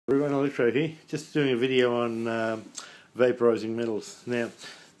Electro here, just doing a video on vaporizing metals. Now,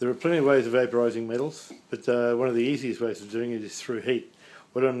 there are plenty of ways of vaporizing metals, but one of the easiest ways of doing it is through heat.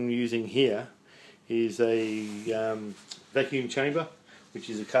 What I'm using here is a vacuum chamber, which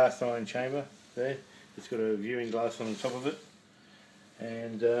is a cast iron chamber there. It's got a viewing glass on the top of it,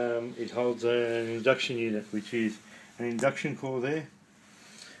 and it holds an induction unit, which is an induction core there,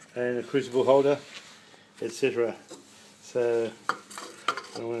 and a crucible holder, etc. So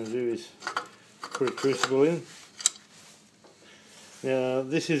what I want to do is put a crucible in. Now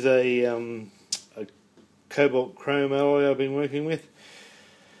this is a cobalt chrome alloy I've been working with.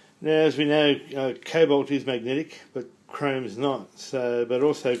 Now, as we know, cobalt is magnetic, but chrome's not. So, but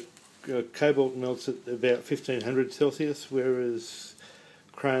also cobalt melts at about 1500 Celsius, whereas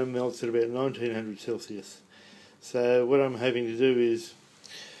chrome melts at about 1900 Celsius. So what I'm having to do is,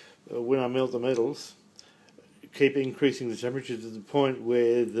 when I melt the metals, keep increasing the temperature to the point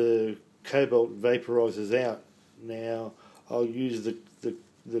where the cobalt vaporizes out. Now I'll use the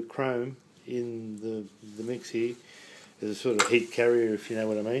chrome in the mix here as a sort of heat carrier, if you know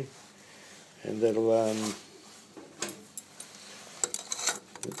what I mean, and that'll I'll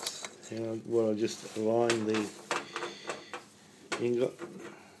just align the ingot.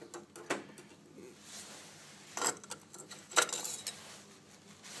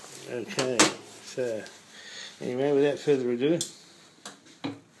 Okay, so anyway, without further ado,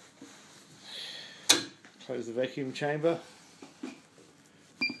 close the vacuum chamber,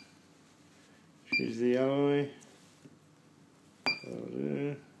 choose the alloy,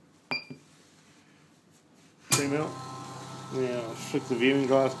 pre-melt. Now flick the viewing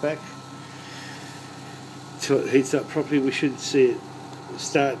glass back till it heats up properly. We should see it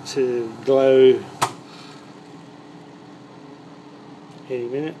start to glow any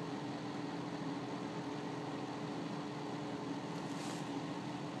minute.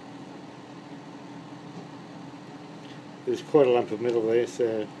 There's quite a lump of metal there,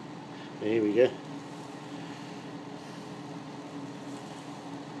 so here we go.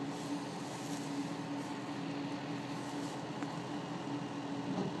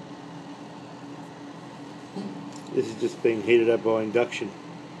 This is just being heated up by induction.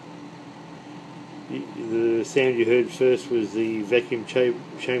 The sound you heard first was the vacuum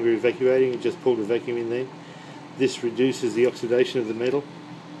chamber evacuating. It just pulled a vacuum in there. This reduces the oxidation of the metal.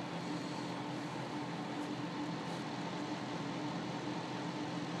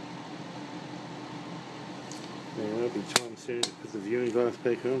 Now it'll be time soon to put the viewing glass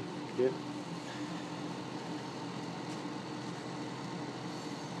back on. Yep.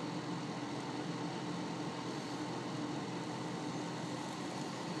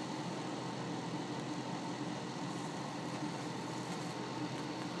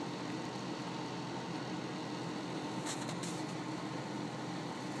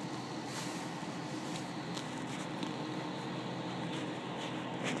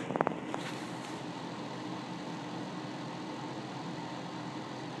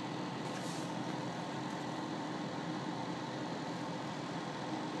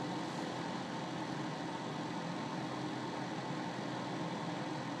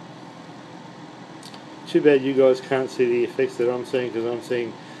 Too bad you guys can't see the effects that I'm seeing, because I'm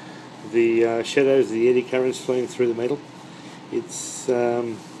seeing the shadows, the eddy currents flowing through the metal. It's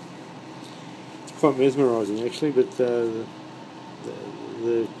quite mesmerising actually, but the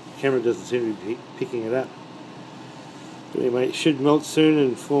camera doesn't seem to be picking it up. But anyway, it should melt soon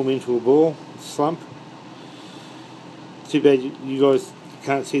and form into a ball, slump. Too bad you guys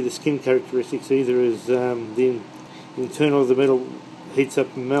can't see the skin characteristics either, as the internal of the metal heats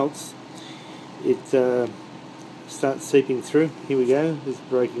up and melts. It starts seeping through. Here we go, it's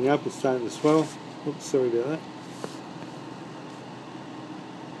breaking up, it's starting to swell. Oops, sorry about that.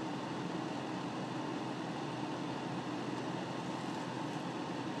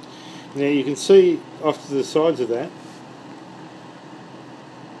 Now you can see off to the sides of that,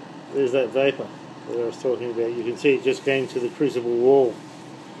 there's that vapour that I was talking about. You can see it just going to the crucible wall,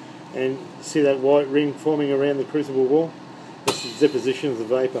 and see that white ring forming around the crucible wall? That's the deposition of the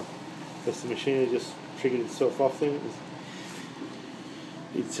vapour. That's the machine that just triggered itself off there.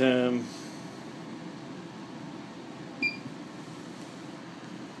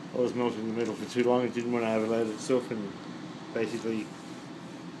 I was melting the metal for too long. It didn't want to overload itself and basically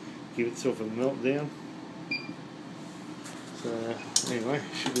give itself a meltdown. So anyway,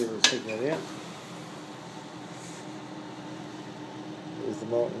 should be able to take that out. There's the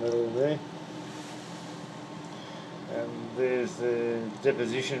molten metal in there. And there's the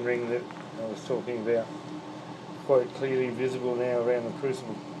deposition ring that I was talking about, quite clearly visible now around the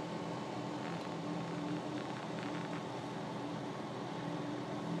crucible.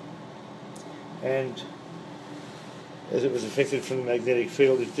 and as it was affected from the magnetic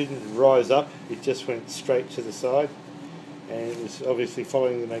field, it didn't rise up, it just went straight to the side, and it was obviously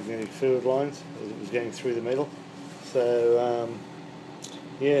following the magnetic field lines as it was going through the metal. So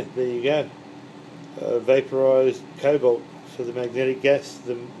yeah, there you go. Vaporized cobalt for the magnetic gas,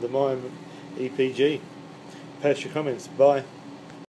 the Meyer EPG. Post your comments. Bye.